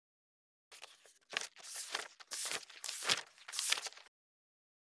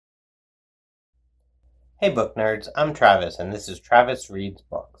Hey book nerds, I'm Travis and this is Travis Reads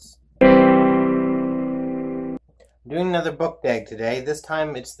Books. I'm doing another book tag today. This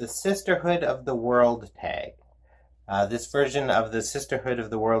time it's the Sisterhood of the World tag. This version of the Sisterhood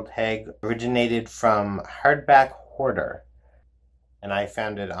of the World tag originated from HardbackHoarder, and I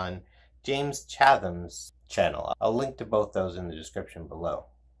found it on James Chatham's channel. I'll link to both those in the description below.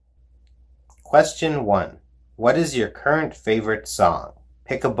 Question 1. What is your current favorite song?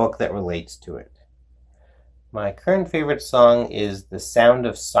 Pick a book that relates to it. My current favorite song is The Sound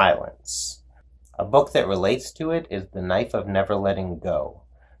of Silence. A book that relates to it is The Knife of Never Letting Go,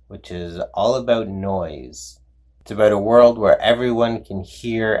 which is all about noise. It's about a world where everyone can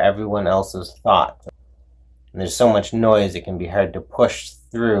hear everyone else's thoughts. And there's so much noise it can be hard to push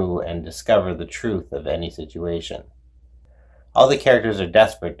through and discover the truth of any situation. All the characters are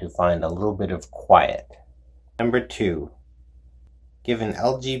desperate to find a little bit of quiet. Number 2. Give an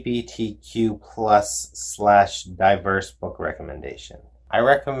LGBTQ+/diverse book recommendation. I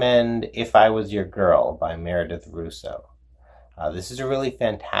recommend If I Was Your Girl by Meredith Russo. This is a really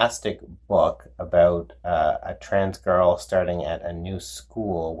fantastic book about a trans girl starting at a new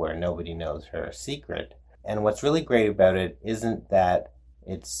school where nobody knows her secret. And what's really great about it isn't that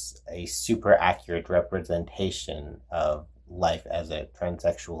it's a super accurate representation of life as a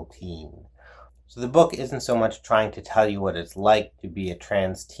transsexual teen. So the book isn't so much trying to tell you what it's like to be a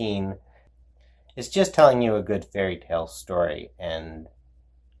trans teen. It's just telling you a good fairy tale story. And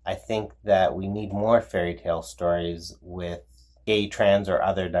I think that we need more fairy tale stories with gay, trans, or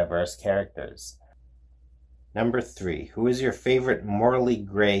other diverse characters. Number 3. Who is your favorite morally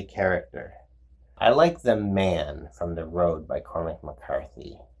gray character? I like the man from The Road by Cormac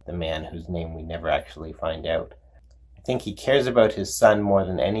McCarthy. The man whose name we never actually find out. I think he cares about his son more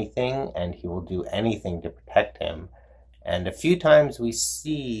than anything, and he will do anything to protect him. And a few times we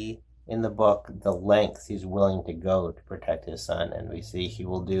see in the book the lengths he's willing to go to protect his son, and we see he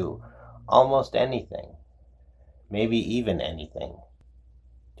will do almost anything, maybe even anything,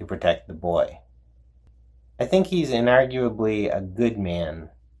 to protect the boy. I think he's inarguably a good man,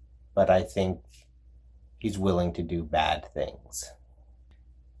 but I think he's willing to do bad things.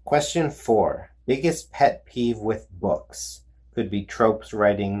 Question 4. Biggest pet peeve with books. Could be tropes,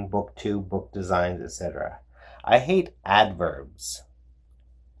 writing, book 2, book designs, etc. I hate adverbs.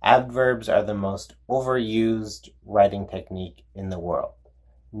 Adverbs are the most overused writing technique in the world.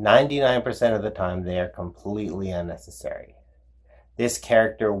 99% of the time they are completely unnecessary. This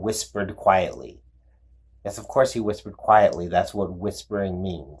character whispered quietly. Yes, of course he whispered quietly. That's what whispering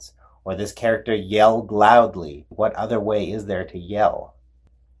means. Or this character yelled loudly. What other way is there to yell?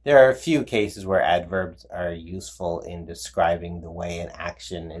 There are a few cases where adverbs are useful in describing the way an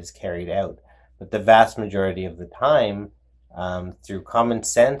action is carried out, but the vast majority of the time, through common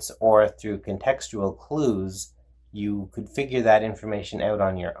sense or through contextual clues, you could figure that information out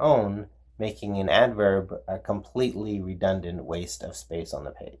on your own, making an adverb a completely redundant waste of space on the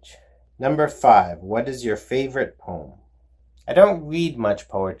page. Number 5. What is your favorite poem? I don't read much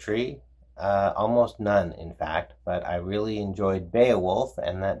poetry. Almost none, in fact, but I really enjoyed Beowulf,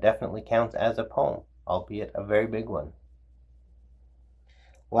 and that definitely counts as a poem, albeit a very big one.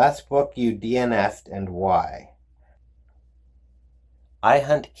 Last book you DNF'd and why? I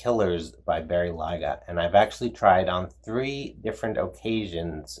Hunt Killers by Barry Lyga, and I've actually tried on 3 different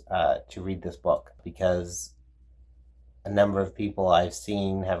occasions to read this book, because a number of people I've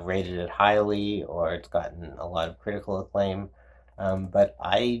seen have rated it highly, or it's gotten a lot of critical acclaim. But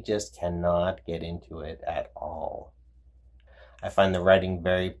I just cannot get into it at all. I find the writing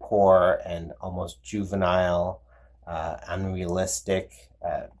very poor and almost juvenile, unrealistic,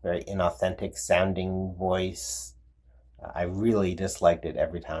 very inauthentic sounding voice. I really disliked it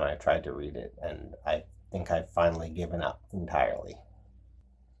every time I tried to read it, and I think I've finally given up entirely.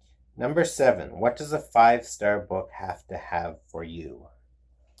 Number 7. What does a 5-star book have to have for you?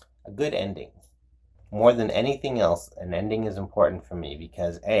 A good ending. More than anything else, an ending is important for me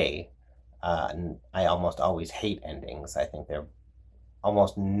because I almost always hate endings. I think they're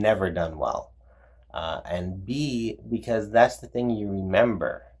almost never done well. And B, because that's the thing you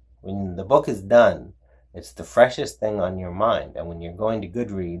remember. When the book is done, it's the freshest thing on your mind. And when you're going to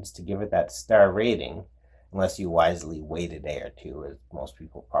Goodreads to give it that star rating, unless you wisely wait a day or two, as most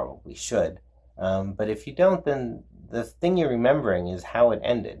people probably should, but if you don't, then the thing you're remembering is how it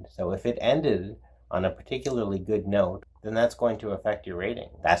ended. So if it ended on a particularly good note, then that's going to affect your rating.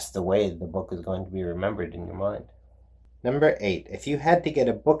 That's the way the book is going to be remembered in your mind. Number 8. If you had to get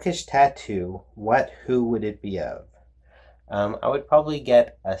a bookish tattoo, who would it be of? I would probably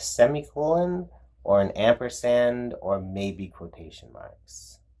get a semicolon or an ampersand or maybe quotation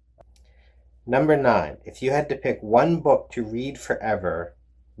marks. Number 9. If you had to pick one book to read forever,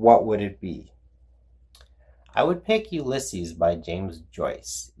 what would it be? I would pick Ulysses by James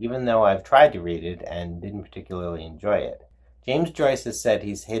Joyce, even though I've tried to read it and didn't particularly enjoy it. James Joyce has said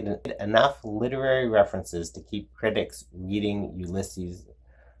he's hidden enough literary references to keep critics reading Ulysses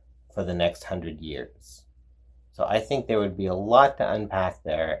for the next 100 years. So I think there would be a lot to unpack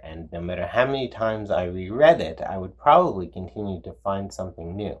there, and no matter how many times I reread it, I would probably continue to find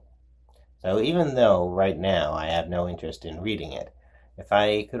something new. So even though right now I have no interest in reading it, if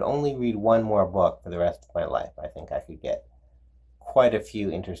I could only read one more book for the rest of my life, I think I could get quite a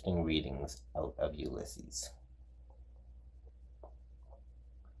few interesting readings out of Ulysses.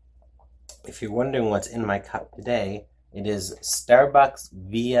 If you're wondering what's in my cup today, it is Starbucks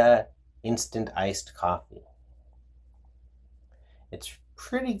Via Instant Iced Coffee. It's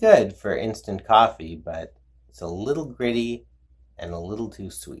pretty good for instant coffee, but it's a little gritty and a little too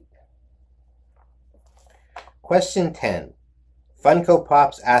sweet. Question 10. Funko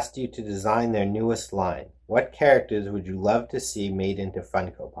Pops asked you to design their newest line. What characters would you love to see made into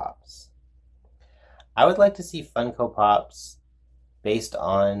Funko Pops? I would like to see Funko Pops based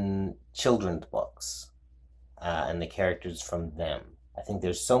on children's books and the characters from them. I think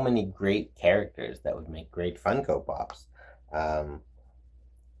there's so many great characters that would make great Funko Pops. For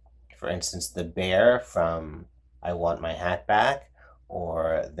instance, the bear from I Want My Hat Back,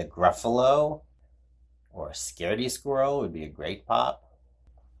 or the Gruffalo, or a Scaredy Squirrel would be a great pop.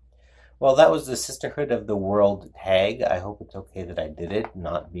 Well, that was the Sisterhood of the World tag. I hope it's okay that I did it,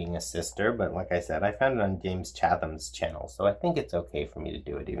 not being a sister, but like I said, I found it on James Chatham's channel, so I think it's okay for me to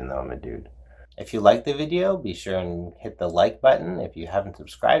do it, even though I'm a dude. If you liked the video, be sure and hit the like button. If you haven't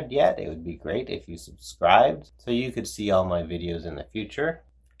subscribed yet, it would be great if you subscribed so you could see all my videos in the future.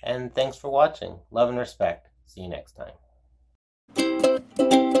 And thanks for watching. Love and respect. See you next time.